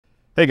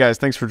Hey guys,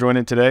 thanks for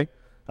joining today.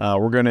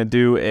 We're going to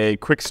do a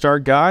quick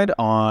start guide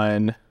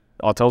on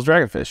Autel's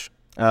Dragonfish.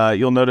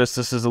 You'll notice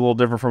this is a little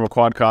different from a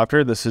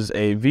quadcopter. This is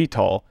a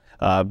VTOL,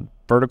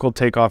 vertical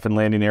takeoff and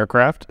landing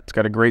aircraft. It's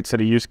got a great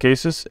set of use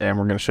cases, and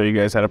we're going to show you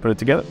guys how to put it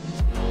together.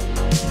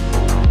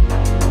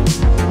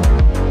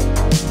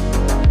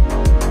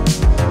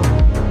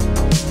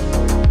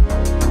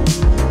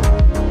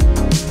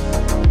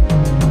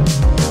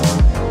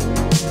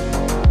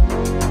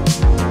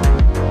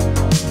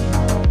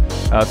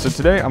 So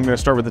today I'm going to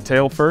start with the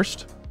tail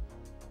first.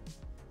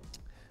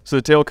 So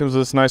the tail comes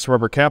with this nice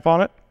rubber cap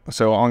on it.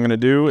 So all I'm going to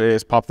do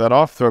is pop that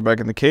off, throw it back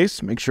in the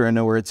case, make sure I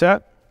know where it's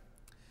at.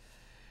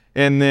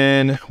 And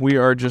then we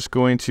are just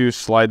going to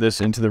slide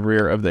this into the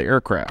rear of the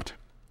aircraft.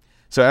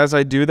 So as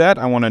I do that,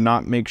 I want to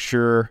not make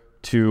sure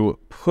to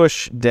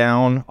push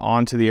down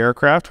onto the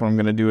aircraft. What I'm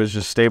going to do is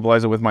just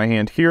stabilize it with my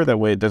hand here. That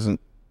way it doesn't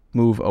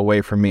move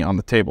away from me on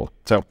the table.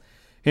 So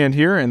hand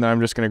here, and then I'm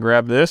just going to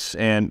grab this,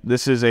 and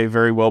this is a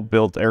very well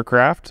built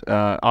aircraft.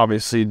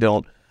 Obviously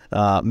don't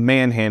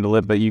manhandle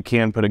it, but you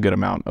can put a good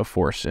amount of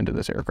force into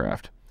this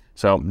aircraft.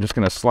 So I'm just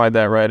going to slide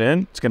that right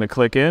in. It's going to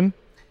click in,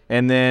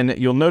 and then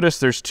you'll notice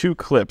there's two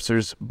clips.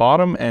 There's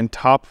bottom and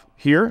top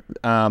here.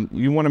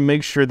 You want to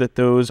make sure that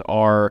those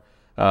are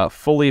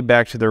fully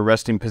back to their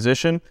resting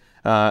position.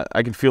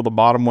 I can feel the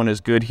bottom one is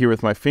good here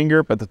with my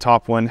finger, but the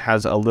top one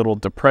has a little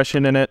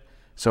depression in it.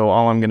 So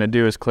all I'm going to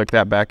do is click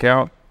that back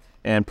out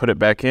and put it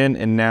back in,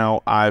 and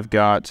now I've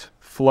got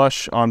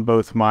flush on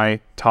both my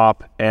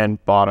top and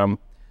bottom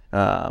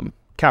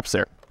caps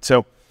there.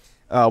 So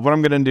what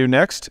I'm going to do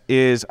next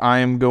is I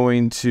am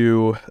going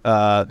to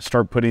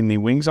start putting the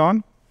wings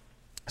on.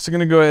 So I'm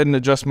going to go ahead and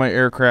adjust my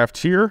aircraft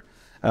here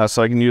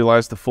so I can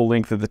utilize the full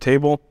length of the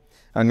table.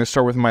 I'm going to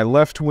start with my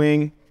left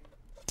wing.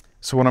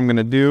 So what I'm going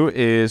to do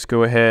is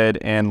go ahead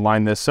and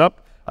line this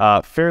up.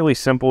 Fairly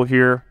simple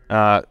here.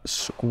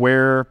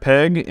 Square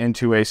peg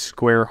into a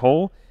square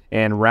hole,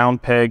 and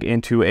round peg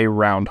into a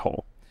round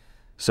hole.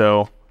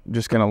 So I'm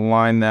just going to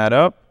line that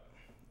up,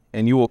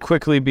 and you will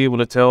quickly be able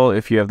to tell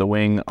if you have the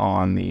wing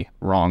on the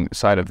wrong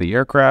side of the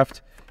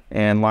aircraft,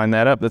 and line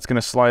that up. That's going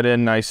to slide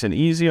in nice and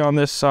easy on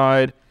this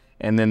side.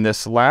 And then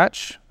this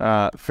latch,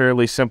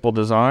 fairly simple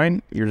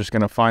design. You're just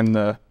going to find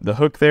the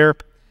hook there,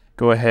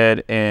 go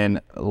ahead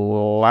and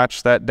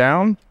latch that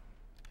down.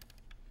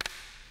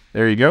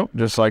 There you go,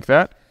 just like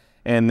that.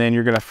 And then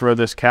you're going to throw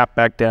this cap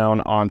back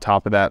down on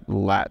top of that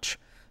latch.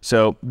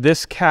 So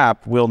this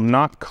cap will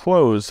not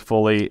close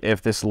fully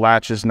if this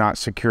latch is not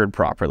secured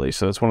properly.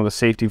 So it's one of the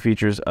safety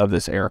features of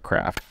this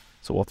aircraft.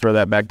 So we'll throw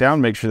that back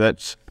down, make sure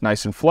that's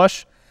nice and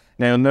flush.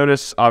 Now you'll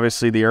notice,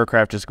 obviously, the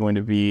aircraft is going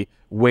to be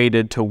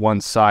weighted to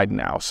one side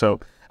now. So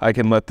I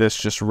can let this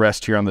just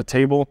rest here on the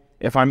table.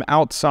 If I'm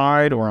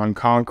outside or on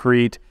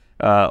concrete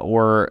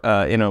or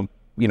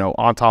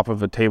on top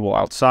of a table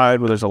outside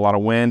where there's a lot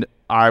of wind,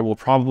 I will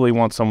probably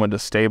want someone to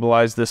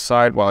stabilize this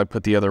side while I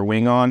put the other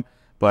wing on.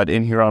 But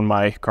in here on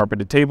my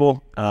carpeted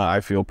table,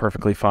 I feel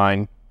perfectly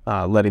fine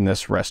letting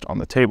this rest on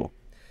the table.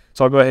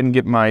 So I'll go ahead and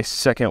get my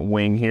second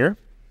wing here.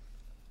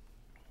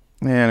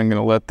 And I'm going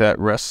to let that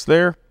rest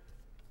there.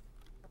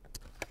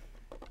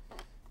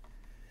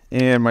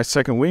 And my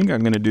second wing,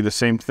 I'm going to do the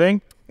same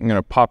thing. I'm going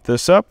to pop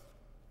this up,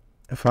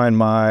 find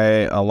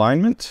my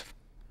alignment,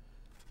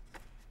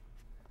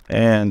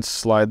 and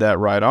slide that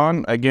right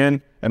on.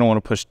 Again, I don't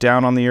want to push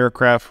down on the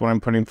aircraft when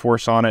I'm putting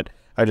force on it.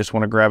 I just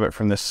want to grab it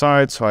from this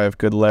side so I have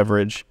good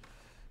leverage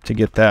to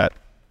get that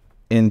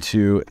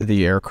into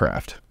the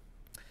aircraft.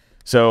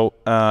 So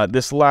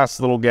this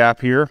last little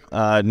gap here,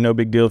 no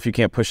big deal if you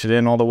can't push it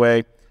in all the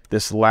way.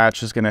 This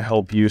latch is going to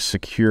help you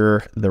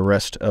secure the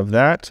rest of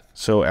that.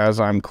 So as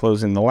I'm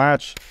closing the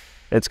latch,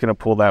 it's going to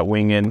pull that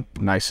wing in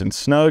nice and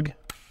snug.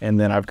 And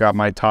then I've got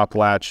my top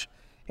latch,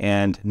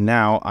 and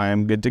now I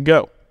am good to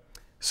go.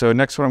 So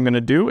next what I'm going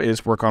to do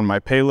is work on my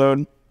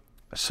payload.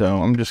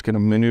 So I'm just going to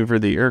maneuver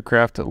the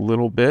aircraft a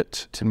little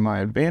bit to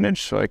my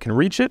advantage so I can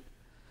reach it.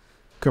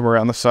 Come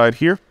around the side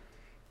here.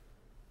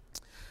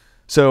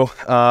 So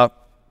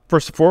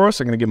first and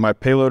foremost, I'm going to get my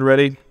payload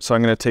ready. So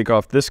I'm going to take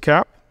off this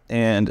cap,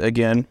 and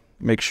again,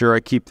 make sure I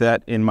keep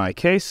that in my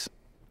case.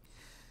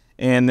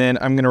 And then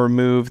I'm going to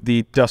remove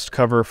the dust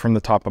cover from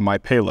the top of my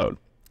payload.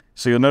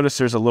 So you'll notice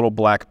there's a little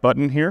black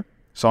button here.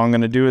 So all I'm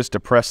going to do is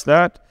depress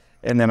that,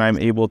 and then I'm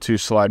able to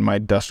slide my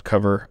dust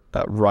cover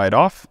right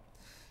off.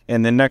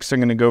 And then next I'm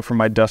going to go for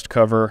my dust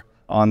cover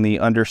on the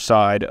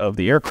underside of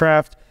the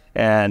aircraft,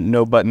 and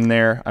no button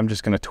there. I'm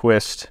just going to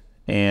twist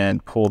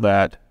and pull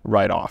that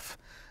right off.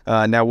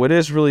 Now what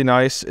is really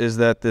nice is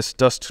that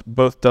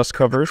both dust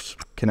covers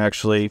can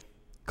actually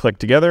click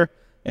together,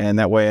 and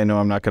that way I know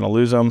I'm not going to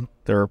lose them.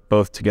 They're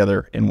both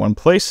together in one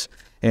place,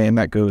 and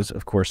that goes,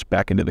 of course,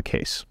 back into the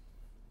case.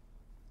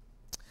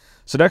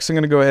 So next I'm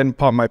going to go ahead and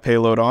pop my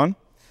payload on.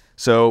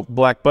 So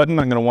black button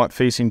I'm going to want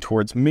facing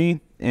towards me,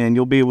 and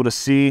you'll be able to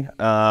see,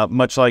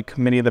 much like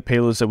many of the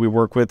payloads that we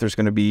work with, there's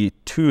going to be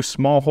two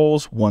small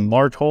holes, one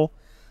large hole.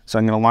 So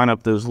I'm going to line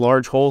up those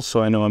large holes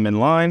so I know I'm in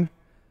line.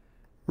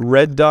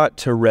 Red dot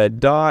to red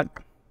dot.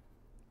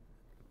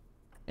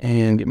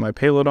 and get my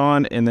payload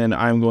on, and then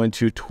I'm going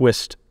to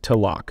twist to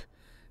lock.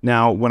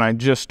 Now, when I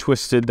just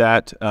twisted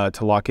that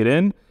to lock it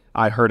in,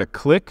 I heard a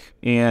click,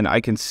 and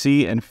I can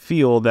see and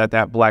feel that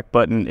that black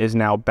button is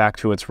now back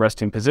to its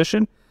resting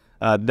position.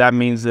 That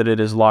means that it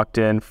is locked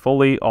in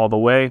fully all the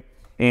way.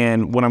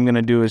 And what I'm going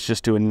to do is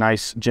just do a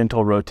nice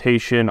gentle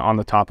rotation on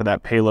the top of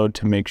that payload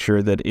to make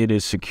sure that it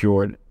is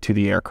secured to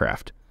the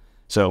aircraft.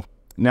 So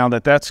now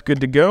that that's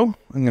good to go,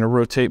 I'm going to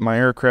rotate my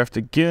aircraft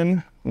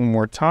again one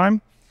more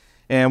time,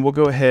 and we'll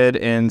go ahead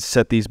and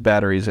set these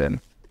batteries in.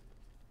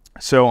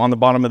 So on the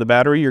bottom of the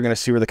battery, you're going to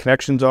see where the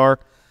connections are.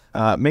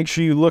 Make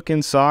sure you look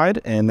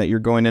inside and that you're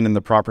going in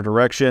the proper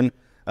direction.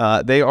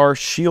 They are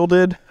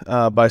shielded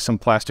by some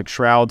plastic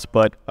shrouds,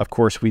 but of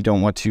course we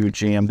don't want to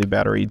jam the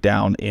battery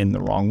down in the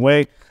wrong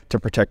way to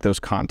protect those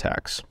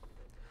contacts.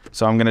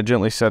 So I'm going to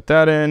gently set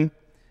that in,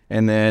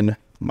 and then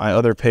my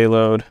other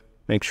payload,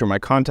 make sure my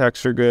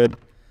contacts are good,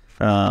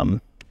 and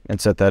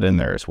set that in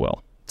there as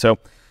well. So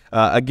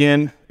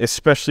again,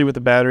 especially with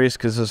the batteries,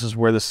 because this is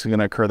where this is going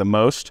to occur the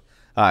most,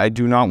 I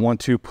do not want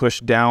to push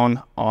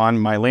down on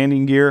my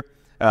landing gear.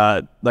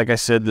 Like I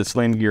said, this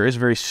landing gear is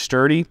very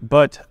sturdy,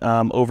 but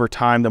over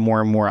time, the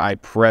more and more I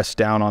press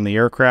down on the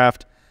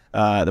aircraft,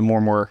 the more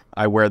and more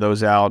I wear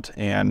those out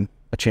and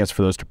a chance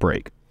for those to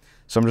break.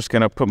 So I'm just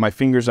going to put my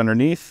fingers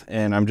underneath,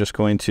 and I'm just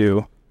going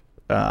to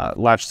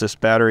latch this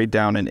battery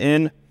down and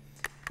in.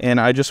 And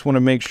I just want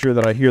to make sure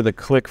that I hear the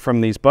click from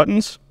these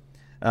buttons.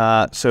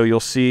 So you'll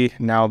see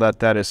now that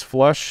that is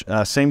flush.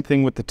 Same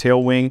thing with the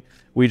tail wing.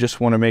 We just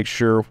want to make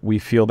sure we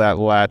feel that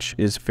latch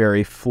is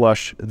very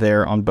flush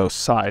there on both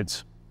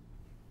sides.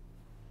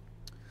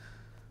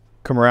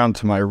 Come around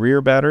to my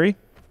rear battery,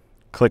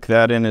 click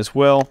that in as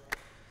well.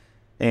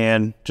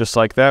 And just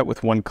like that,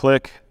 with one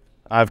click,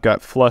 I've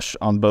got flush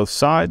on both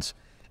sides.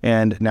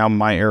 And now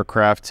my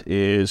aircraft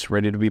is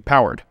ready to be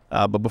powered.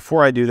 But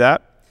before I do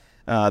that,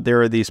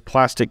 there are these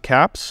plastic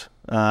caps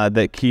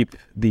that keep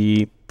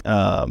the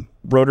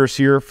rotors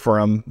here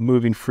from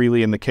moving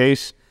freely in the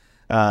case.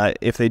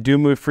 If they do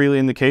move freely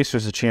in the case,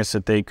 there's a chance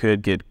that they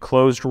could get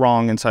closed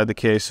wrong inside the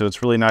case. So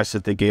it's really nice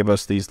that they gave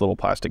us these little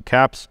plastic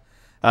caps.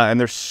 And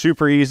they're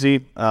super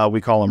easy. We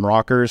call them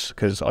rockers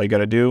because all you got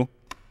to do,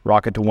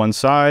 rock it to one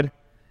side,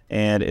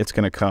 and it's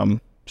going to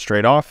come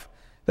straight off.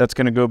 That's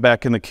going to go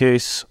back in the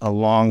case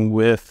along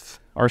with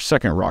our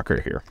second rocker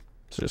here.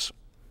 So just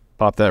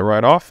pop that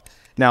right off.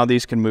 Now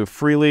these can move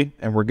freely,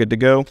 and we're good to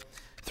go.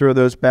 Throw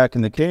those back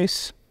in the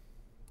case,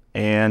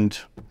 and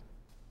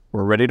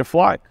we're ready to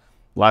fly.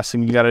 Last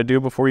thing you got to do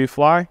before you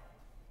fly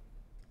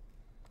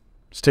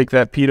is take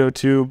that pitot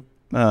tube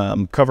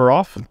cover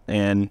off,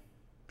 and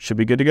should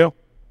be good to go.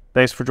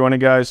 Thanks for joining,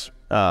 guys.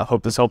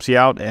 Hope this helps you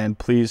out, and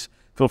please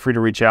feel free to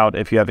reach out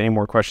if you have any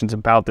more questions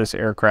about this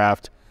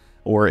aircraft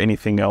or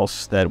anything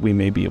else that we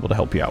may be able to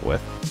help you out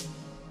with.